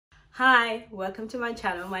Hi, welcome to my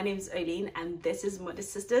channel. My name is OHLEEN and this is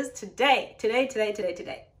Modest Sisters. Today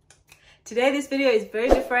this video is very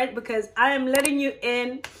different because I am letting you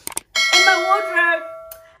in my wardrobe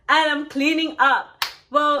and I'm cleaning up.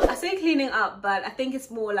 Well, I say cleaning up, but I think it's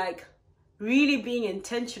more like really being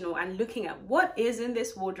intentional and looking at what is in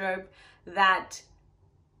this wardrobe that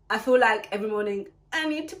I feel like every morning I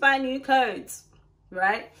need to buy new clothes,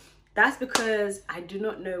 right? That's because I do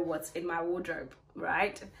not know what's in my wardrobe,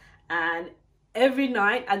 right? And every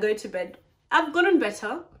night I go to bed, I've gotten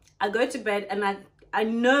better. I go to bed and I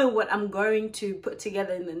know what I'm going to put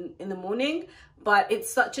together in the morning, but it's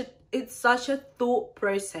such a thought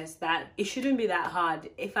process that it shouldn't be that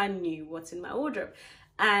hard if I knew what's in my wardrobe.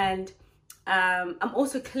 And I'm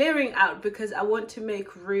also clearing out because I want to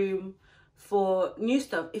make room for new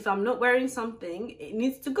stuff. If I'm not wearing something, it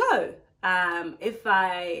needs to go. If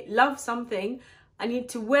I love something, I need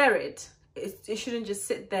to wear it. It shouldn't just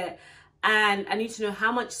sit there. And I need to know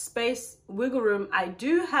how much space, wiggle room I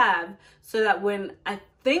do have, so that when I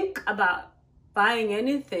think about buying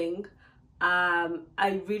anything,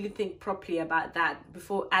 I really think properly about that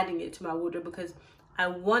before adding it to my wardrobe, because I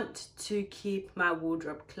want to keep my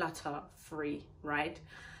wardrobe clutter free, right?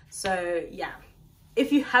 So yeah,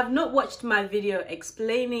 if you have not watched my video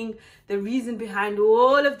explaining the reason behind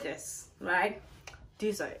all of this, right,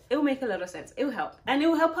 do so. It will make a lot of sense. It will help, and it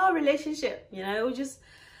will help our relationship, you know.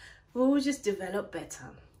 We'll just develop better,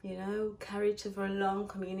 you know, carry each other along,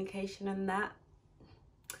 communication and that.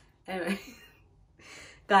 Anyway,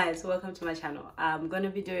 guys, welcome to my channel. I'm going to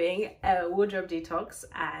be doing a wardrobe detox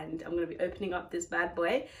and I'm going to be opening up this bad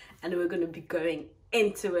boy and we're going to be going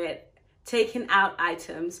into it, taking out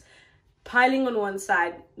items, piling on one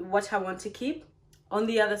side what I want to keep, on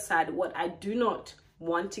the other side what I do not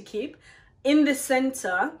want to keep, in the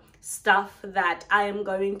center stuff that I am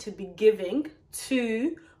going to be giving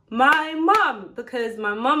to my mom, because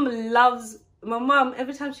my mom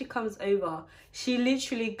every time she comes over, she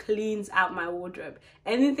literally cleans out my wardrobe.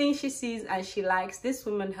 Anything she sees and she likes, this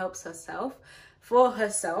woman helps herself, for her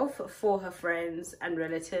friends and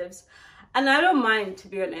relatives. And I don't mind, to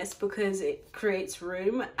be honest, because it creates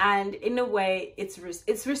room, and in a way it's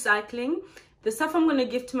recycling. The stuff I'm going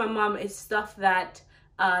to give to my mom is stuff that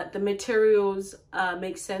the materials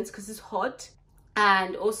make sense because it's hot,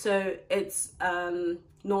 and also it's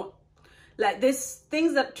not like there's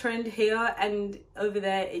things that trend here and over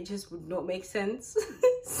there, it just would not make sense.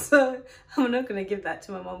 So I'm not going to give that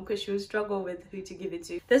to my mom because she will struggle with who to give it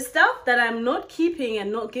to. The stuff that I'm not keeping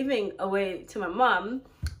and not giving away to my mom,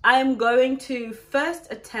 I'm going to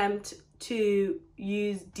first attempt to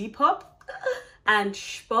use Depop and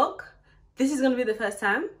SHPOCK. This is going to be the first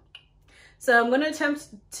time. So I'm going to attempt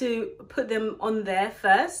to put them on there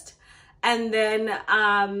first. And then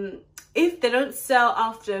if they don't sell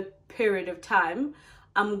after a period of time,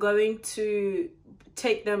 I'm going to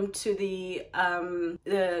take them to the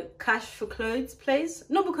cash for clothes place.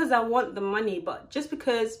 Not because I want the money, but just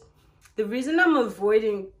because the reason I'm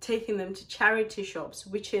avoiding taking them to charity shops,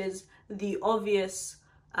 which is the obvious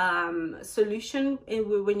solution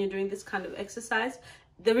when you're doing this kind of exercise,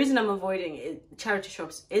 the reason I'm avoiding charity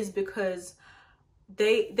shops is because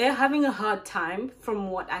they're having a hard time,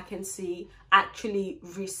 from what I can see, actually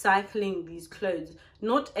recycling these clothes.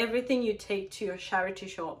 Not everything you take to your charity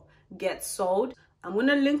shop gets sold. I'm going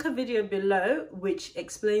to link a video below which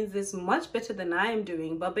explains this much better than I am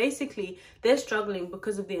doing, but basically they're struggling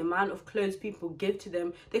because of the amount of clothes people give to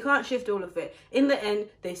them. They can't shift all of it. In the end,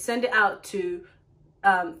 they send it out to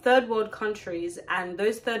third world countries, and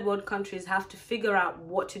those third world countries have to figure out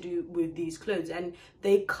what to do with these clothes, and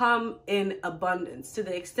they come in abundance to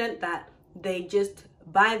the extent that they just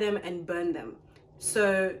buy them and burn them.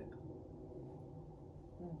 So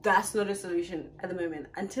that's not a solution at the moment,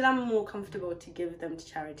 until I'm more comfortable to give them to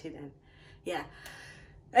charity. Then yeah,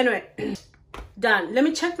 anyway, done. Let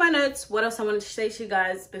me check my notes, what else I wanted to say to you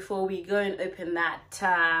guys before we go and open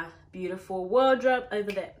that beautiful wardrobe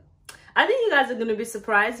over there. I think you guys are going to be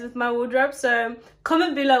surprised with my wardrobe, so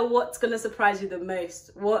comment below what's going to surprise you the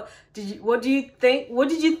most. What did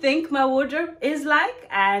you think my wardrobe is like?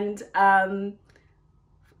 And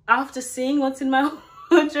after seeing what's in my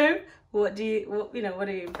wardrobe, what are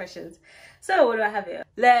your impressions? So what do I have here?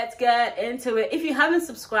 Let's get into it. If you haven't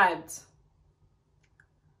subscribed,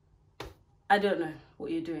 I don't know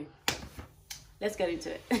what you're doing. Let's get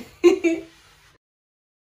into it.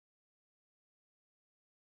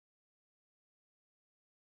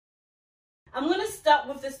 I'm going to start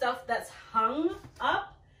with the stuff that's hung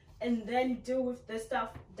up and then deal with the stuff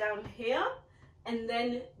down here, and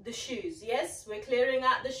then the shoes. Yes, we're clearing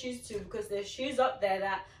out the shoes too, because there's shoes up there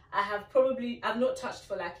that I've not touched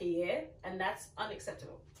for like a year, and that's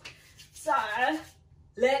unacceptable. So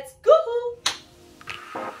let's go.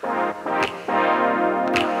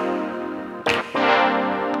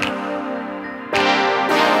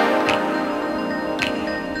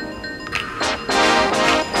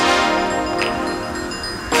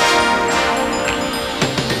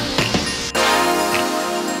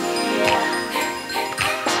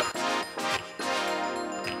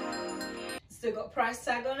 Still got price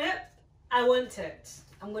tag on it. I want it.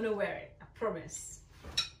 I'm gonna wear it, I promise.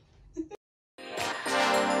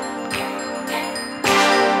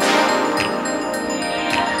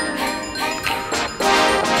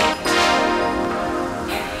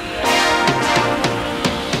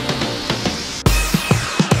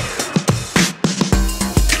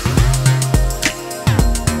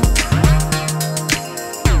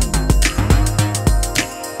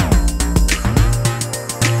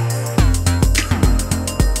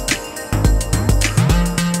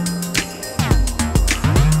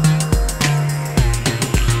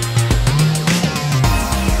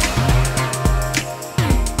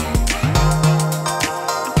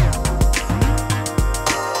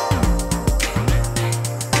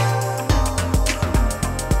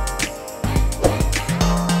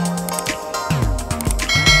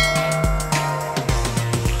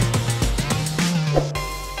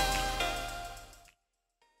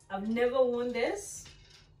 I've never worn this,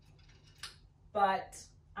 but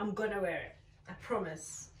I'm gonna wear it, I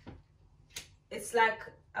promise. It's like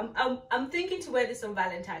I'm thinking to wear this on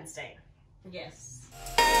Valentine's Day. Yes.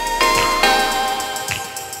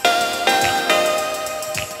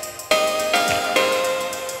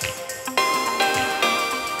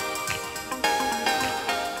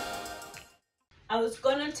 I was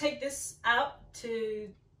gonna take this out to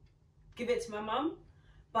give it to my mom,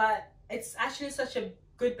 but it's actually such a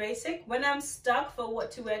good basic. When I'm stuck for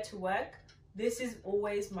what to wear to work, this is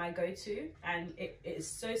always my go-to, and it is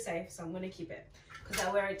so safe, so I'm gonna keep it because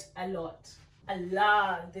I wear it a lot. I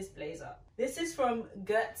love this blazer. This is from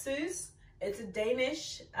Gilets. It's a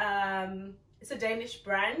Danish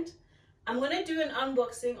brand. I'm gonna do an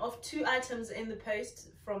unboxing of 2 items in the post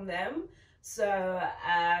from them, so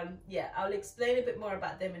yeah, I'll explain a bit more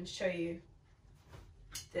about them and show you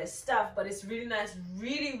their stuff, but it's really nice,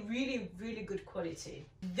 really good quality.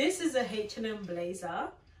 This is a H&M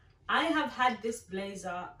blazer. I have had this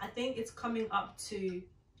blazer, I think it's coming up to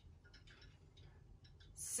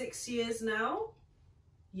 6 years now.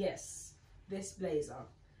 Yes, this blazer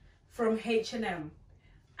from H&M,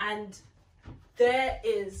 and there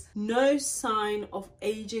is no sign of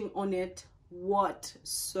aging on it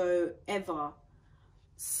whatsoever.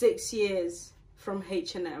 6 years from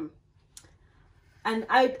H&M. And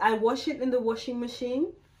I wash it in the washing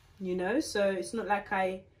machine, you know, so it's not like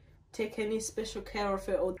I take any special care of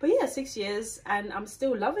it. But yeah, 6 years, and I'm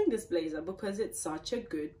still loving this blazer because it's such a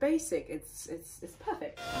good basic. It's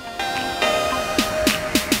perfect.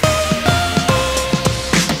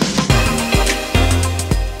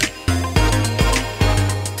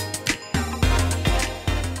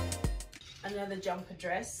 Another jumper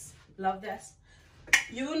dress. Love this.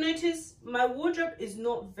 You will notice my wardrobe is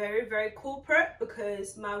not very corporate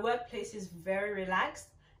because my workplace is very relaxed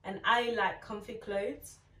and I like comfy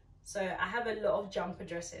clothes, so I have a lot of jumper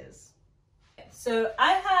dresses. So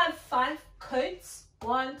I have 5 coats.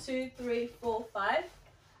 1, 2, 3, 4, 5.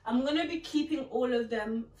 I'm gonna be keeping all of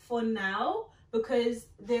them for now because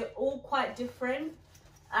they're all quite different,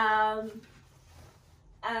 and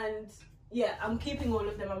yeah, I'm keeping all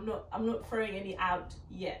of them. I'm not throwing any out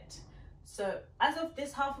yet. So as of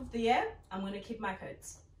this half of the year, I'm going to keep my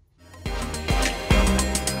coats.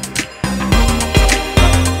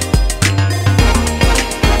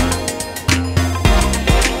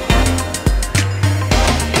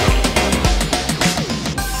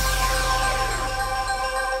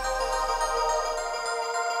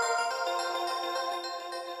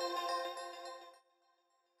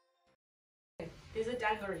 These are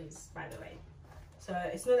dungarees, by the way. So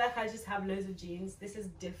it's not like I just have loads of jeans. This is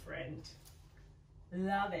different.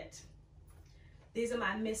 Love it. These are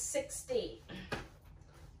my Miss 60.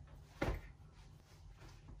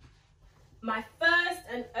 My first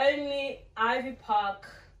and only Ivy Park.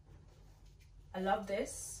 I love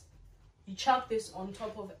this. You chuck this on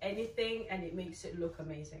top of anything and it makes it look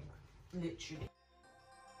amazing. Literally.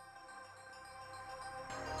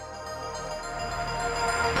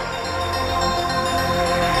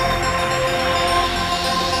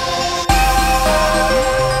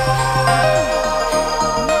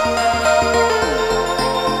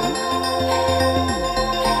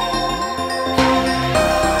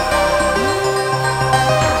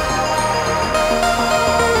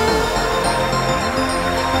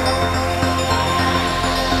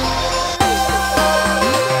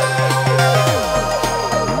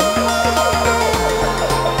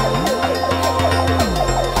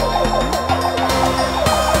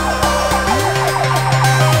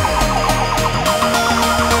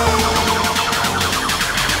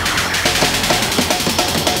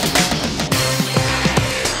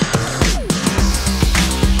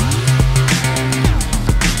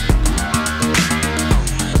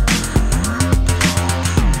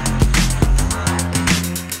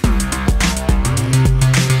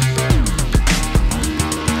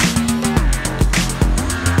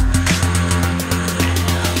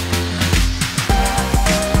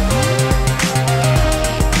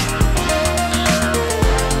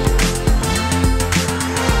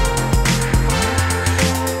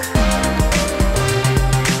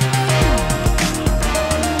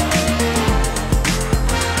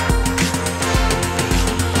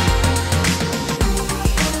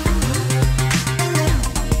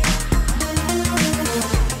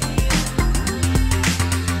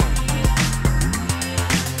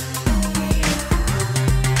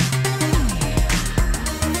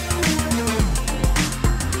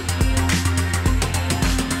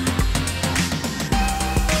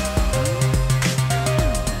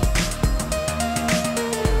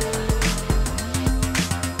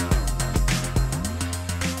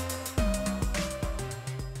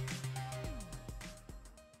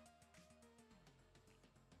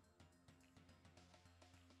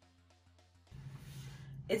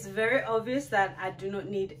 it's very obvious that I do not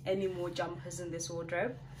need any more jumpers in this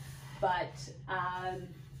wardrobe, but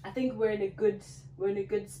I think we're in a good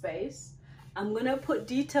space. I'm gonna put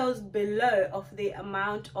details below of the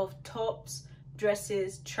amount of tops,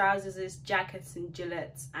 dresses, trousers, jackets and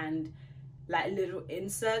gilets and like little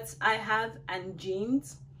inserts I have, and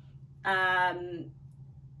jeans.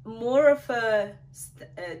 More of a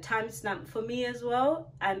timestamp for me as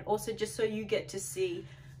well, and also just so you get to see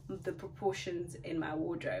the proportions in my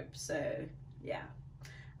wardrobe. So yeah,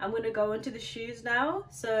 I'm gonna go into the shoes now.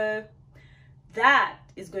 So that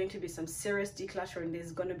is going to be some serious decluttering.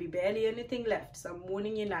 There's gonna be barely anything left, so I'm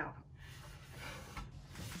warning you now.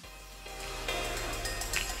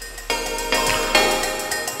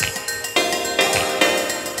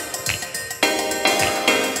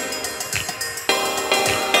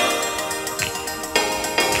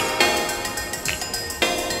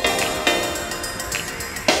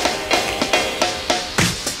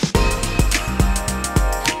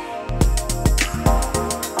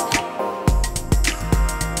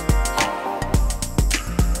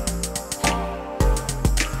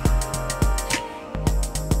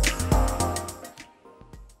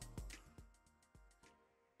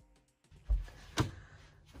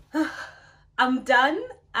 I'm done,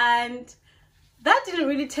 and that didn't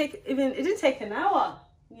really take it didn't take an hour,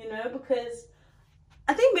 you know, because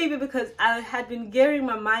I think maybe because I had been gearing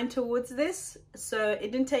my mind towards this, so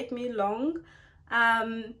it didn't take me long,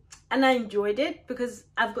 and I enjoyed it because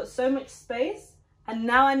I've got so much space, and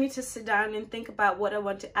now I need to sit down and think about what I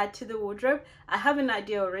want to add to the wardrobe. I have an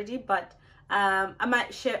idea already, but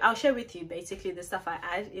I'll share with you basically the stuff I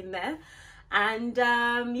add in there. And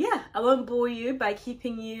yeah, I won't bore you by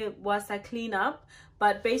keeping you whilst I clean up,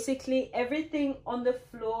 but basically everything on the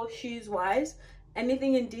floor, shoes wise,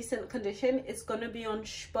 anything in decent condition, it's gonna be on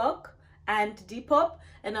SHPOCK and Depop,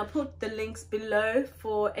 and I'll put the links below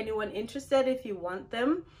for anyone interested if you want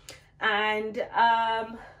them. And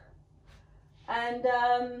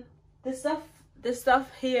the stuff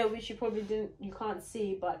here, which you probably you can't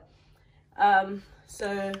see, but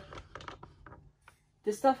so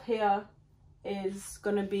the stuff here is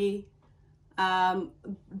gonna be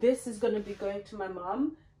this is gonna be going to my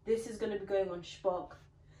mom, this is gonna be going on SHPOCK.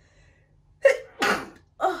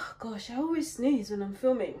 Oh gosh, I always sneeze when I'm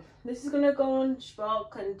filming. This is gonna go on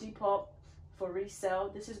SHPOCK and Depop for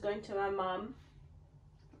resale. This is going to my mom,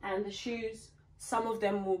 and the shoes, some of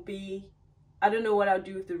them will be, I don't know what I'll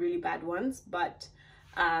do with the really bad ones, but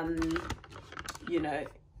you know,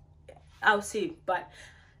 I'll see. But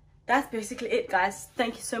that's basically it, guys.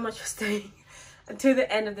 Thank you so much for staying until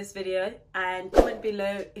the end of this video, and comment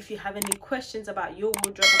below if you have any questions about your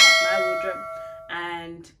wardrobe, about my wardrobe,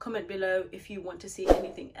 and comment below if you want to see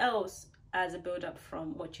anything else as a build up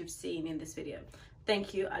from what you've seen in this video.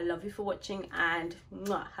 Thank you. I love you for watching, and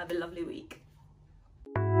mwah, have a lovely week.